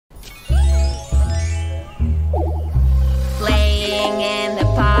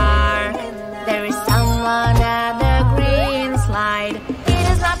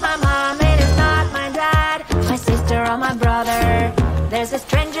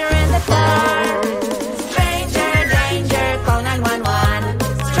stranger in the car. Stranger danger, call 911.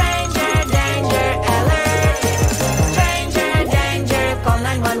 Stranger danger alert. Stranger danger, call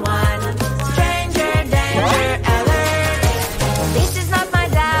 911. Stranger danger alert. This is not my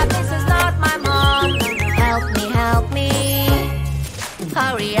dad, this is not my mom. Help me, help me.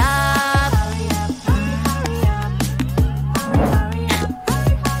 Hurry up.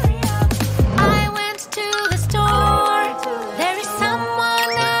 I went to the store. There is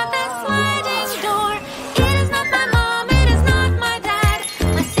someone at the sliding door. It is not my mom, it is not my dad,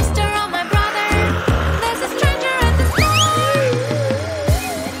 my sister or my brother. There's a stranger at the store.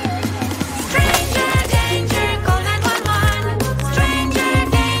 Stranger danger, call 911. Stranger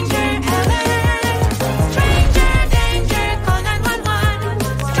danger alert. Stranger danger, call 911.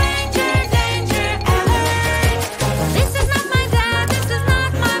 Stranger danger alert. This is not my dad, this is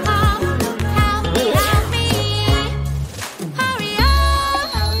not my mom. Help me, help me. Hurry up.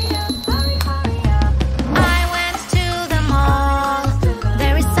 I went to the mall.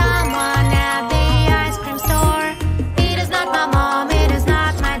 There is someone at the ice cream store. It is not my mom, it is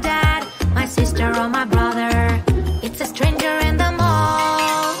not my dad, my sister or my brother. It's a stranger in the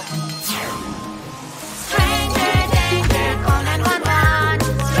mall. Stranger danger, call 911.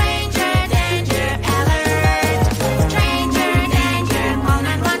 Stranger danger alert. Stranger danger, call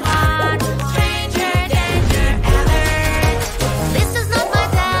 911. Stranger danger alert. This is not my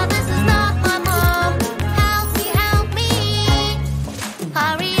dad, this is not my mom. Help me, help me.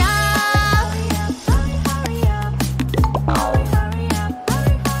 Hurry up.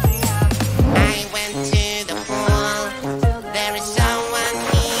 I went to the pool. There is someone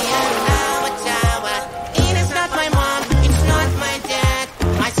here in our tower. It is not my mom, it's not my dad,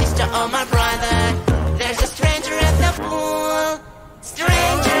 my sister or my brother. There's a stranger at the pool.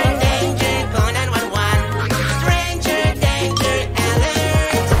 Stranger danger, call 911. Stranger danger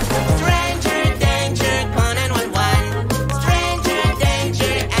alert. Stranger danger, call 911. Stranger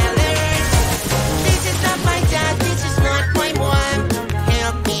danger alert. This is not my dad, this is not my mom.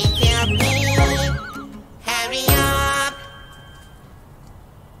 Help me, help me. Hurry up.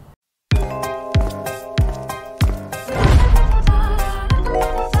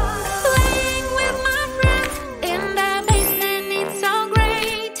 Playing with my friends in the basement, it's so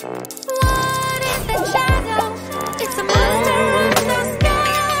great. What is that shadow? It's a monster, I'm so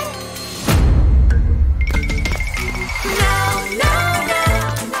scared. No, no, no,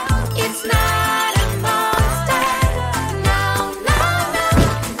 it's not a monster. No, no, no,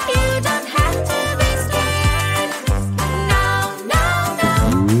 you don't have to be scared. No, no, no,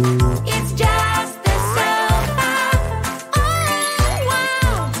 it's just the sofa. Oh, wow,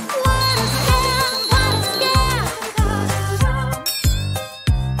 what a scare, what a scare.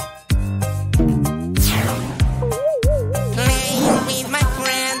 Playing with my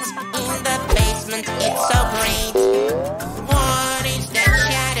friends in the basement, it's so great. What is that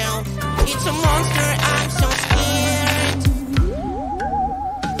shadow? It's a monster, I'm so scared. No, no,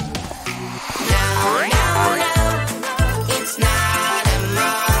 no, it's not a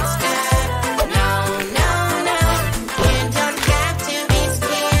monster. No, no, no, you don't have to be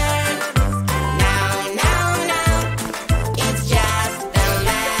scared. No, no, no, it's just a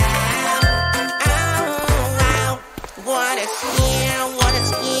lamp. Oh, wow, what a scare, what a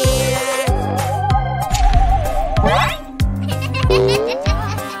scare.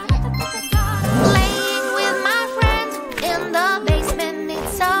 Playing with my friends in the basement,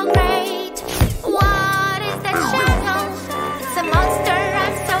 it's so great. What is that shadow? It's a monster,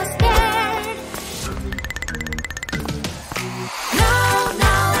 I'm so scared. No,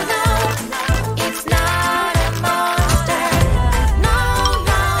 no, no, it's not a monster. No,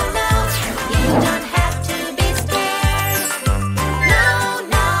 no, no, you don't have to be scared. No,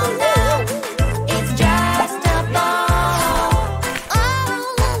 no, no, it's just a ball. Oh,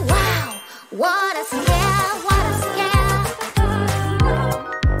 wow, what a scare, what a scare.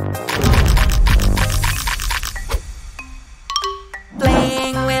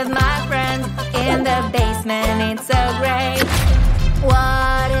 Playing with my friends in the basement, it's so great.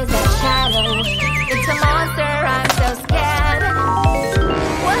 What is that shadow? It's a monster, I'm so scared.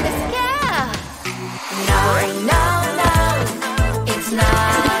 What a scare. No, no, no, it's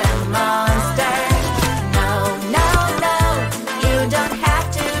not a monster. No, no, no, you don't have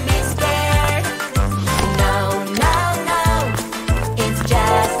to be scared. No, no, no, it's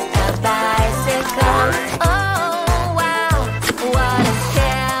just a bicycle. Oh, wow, what a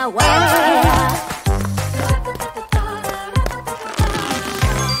scare, what a scare.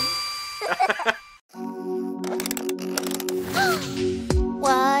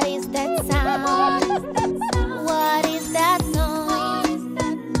 What is that sound? What is that noise?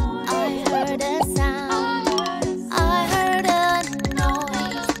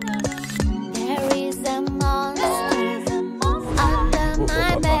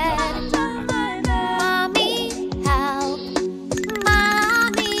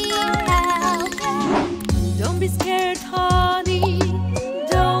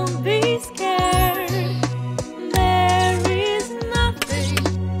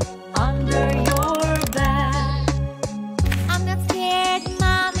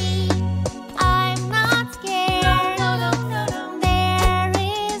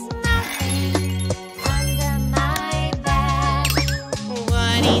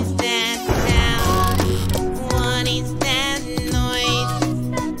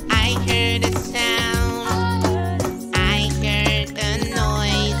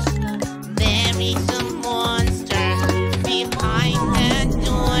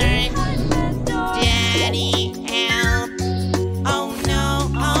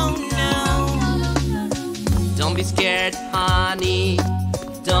 be scared, honey.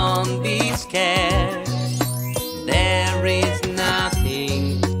 Don't be scared. There is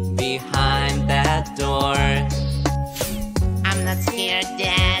nothing behind that door. I'm not scared,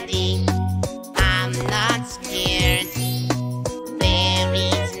 Daddy. I'm not scared. There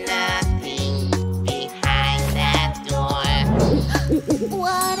is nothing behind that door.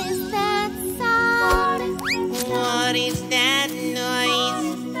 What is that sound? What is that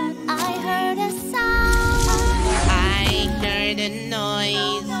noise? I heard a sound. I heard a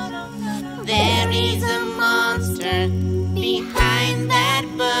noise. There is a monster behind that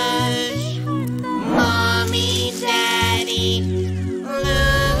bush. Mommy, Daddy, look.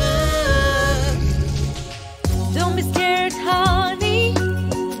 Don't be scared, honey.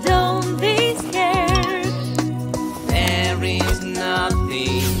 Don't be scared. There is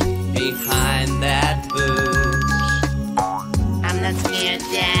nothing behind that bush. I'm not scared,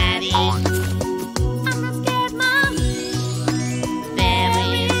 Daddy. I'm not scared, Mom. There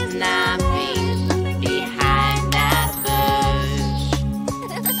is nothing behind that bush.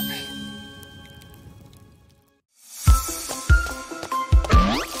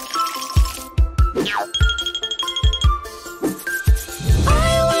 I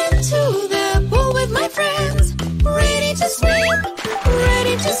went to the pool with my friends, ready to swim,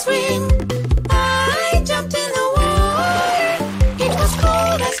 ready to swim. I jumped in the water. It was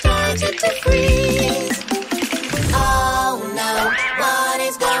cold, I started to freeze. Oh no, what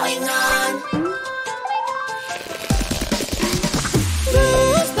is going on?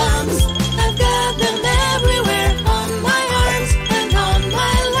 Goosebumps, I've got them everywhere, on my arms and on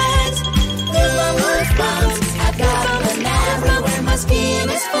my legs. Goosebumps, I've got them everywhere, my skin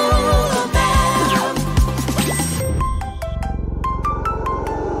is full of them.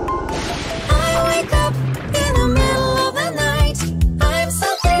 I wake up in the middle of the night. I'm so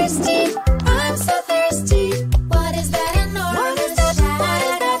thirsty, I'm so thirsty. What is that enormous? What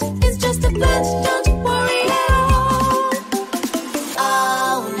is that? It's just a plant, don't worry at all.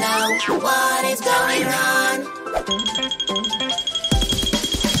 Oh no, what is going on?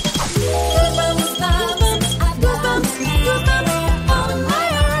 Goosebumps, goosebumps, goosebumps, goosebumps on my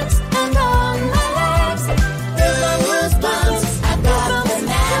arms and on my legs. Goosebumps, I've got them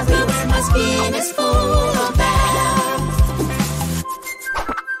everywhere, my skin is full of them.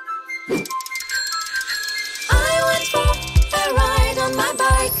 I went for a ride on my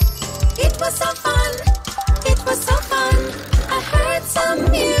bike. It was so fun, it was so fun. I heard some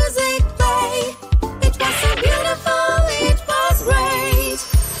music play. It was so beautiful, it was great.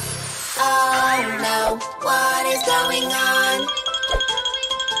 Oh no, what is going on?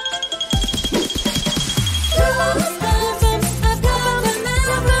 Goosebumps, goosebumps, I've got them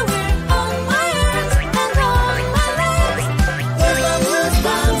everywhere, on my arms and on my legs.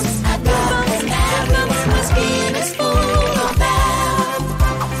 Goosebumps, I've got them everywhere, my skin is full of them.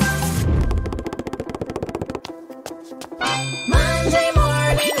 Monday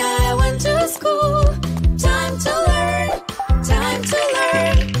morning I went to school. Time to learn, time to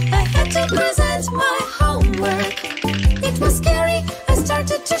learn. I had to present my homework. It was scary, I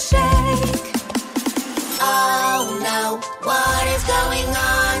started to shake. Oh no, what is going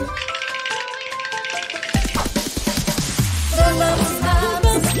on? Goosebumps,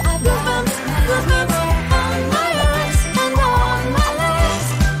 goosebumps, goosebumps, goosebumps on my arms and on my legs.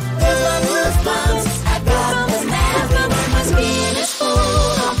 Goosebumps, I've got them everywhere, my skin is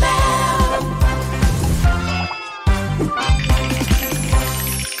full of them.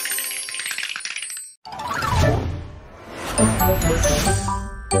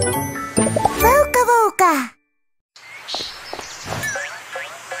 VocaVoca.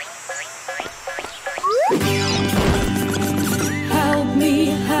 Help me,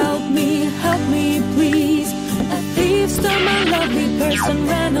 help me, help me, please. A thief stole my lovely purse and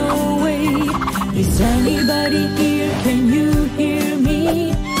ran away. Is anybody here? Can you hear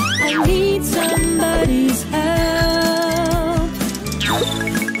me? I need somebody's help.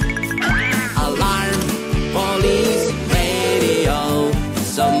 Alarm, police, radio.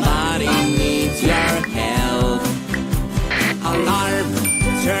 Somebody needs your help. Alarm,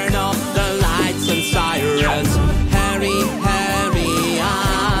 turn off the lights and sirens. Hurry, hurry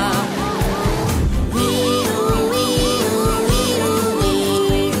up.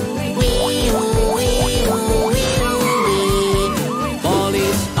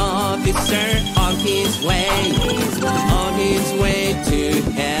 Police officer on his way to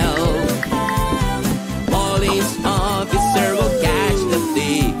help. Police officer will catch the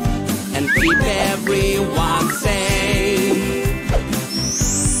thief and keep everyone safe.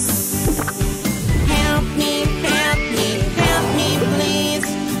 Help me, help me, help me, please.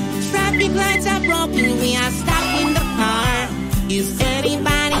 Traffic lights are broken, we are stuck Is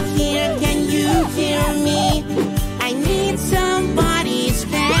anybody here? Can you hear me? I need somebody's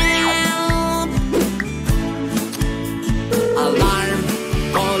help. Alarm,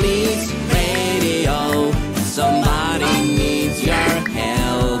 police, radio. Somebody needs your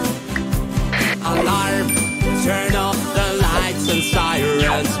help. Alarm, turn off the lights and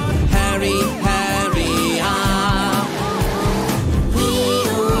sirens. Hurry, hurry up.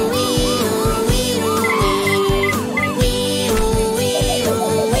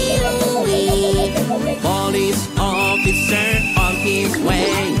 Police officer on his way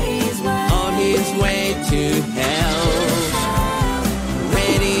to help.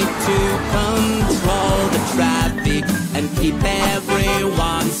 Ready to control the traffic and keep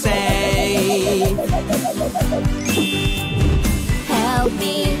everyone safe. Help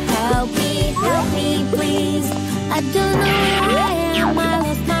me, help me, help me, please. I don't know where I am, I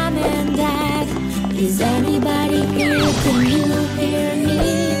lost mom and dad. Is anybody here? Can you hear me?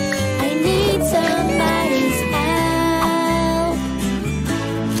 I need somebody's help.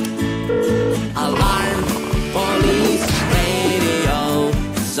 Alarm, police, radio.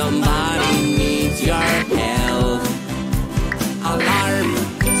 Somebody needs your help. Alarm,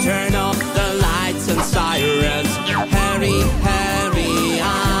 turn off the lights and sirens. Hurry, hurry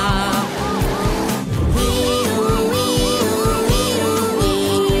up.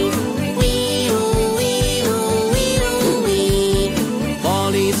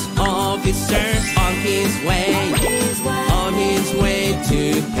 Police officer on his way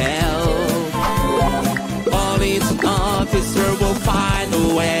to help. Police officer will find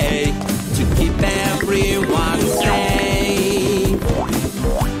a way to keep everyone safe.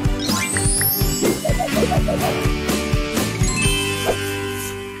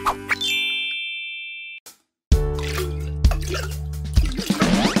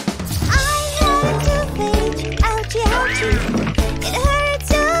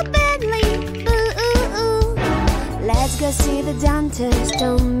 See the dentist,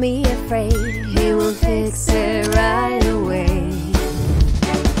 don't be afraid. He will fix it right away.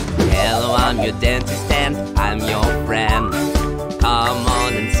 Hello, I'm your dentist and I'm your friend. Come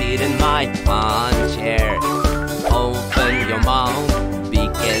on and sit in my fun chair. Open your mouth, big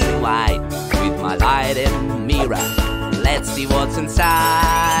and wide, with my light and mirror. Let's see what's inside.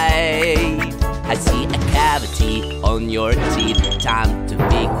 I see a cavity on your teeth. Time to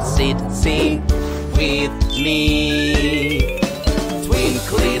fix it. Sing with me.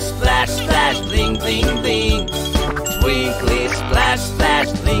 Twinkly splash splash, bling bling bling. Twinkly splash splash,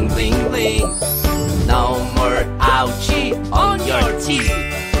 bling bling bling. No more ouchie on your teeth.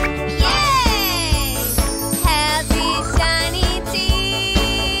 Yay! Happy shiny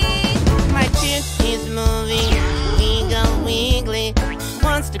teeth. My tooth is moving, wiggle wiggly,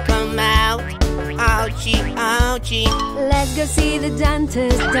 wants to come out. Ouchie, ouchie. Let's go see the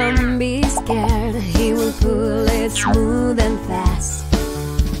dentist, don't be scared. He will pull it smooth and fast.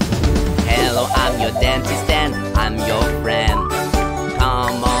 Hello, I'm your dentist and I'm your friend.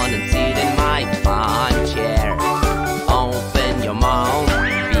 Come on and sit in my fun chair. Open your mouth,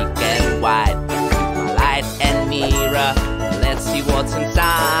 big and wide, my light and mirror. Let's see what's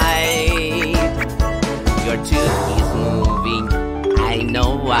inside. Your tooth is moving, I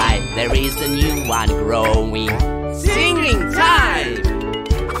know why. There is a new one growing. Singing time!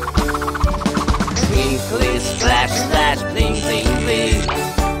 Twinkly splash splash, bling bling bling.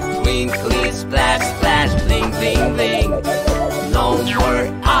 Twinkly splash splash, bling bling bling. No more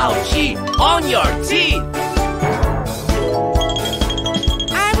ouchie on your teeth.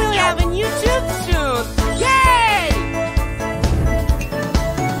 I will have a new tooth soon. Yay!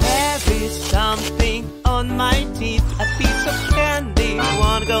 There is something on my teeth. A piece of candy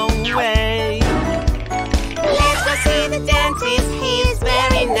won't go away. Let's go see the dentist. He is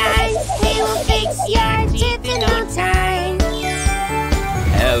very nice. He will fix your teeth in no time.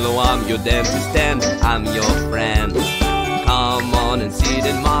 Hello, I'm your dentist and I'm your friend. Come on and sit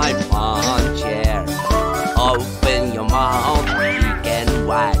in my fun chair. Open your mouth, big and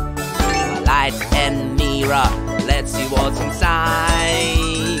wide, my light and mirror. Let's see what's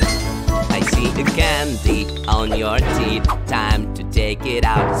inside. I see a candy on your teeth. Time to take it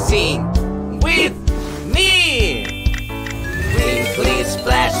out. Sing with me. Twinkly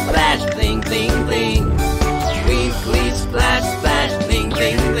splash splash, bling bling bling. Twinkly splash splash, bling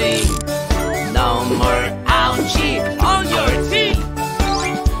bling bling. No more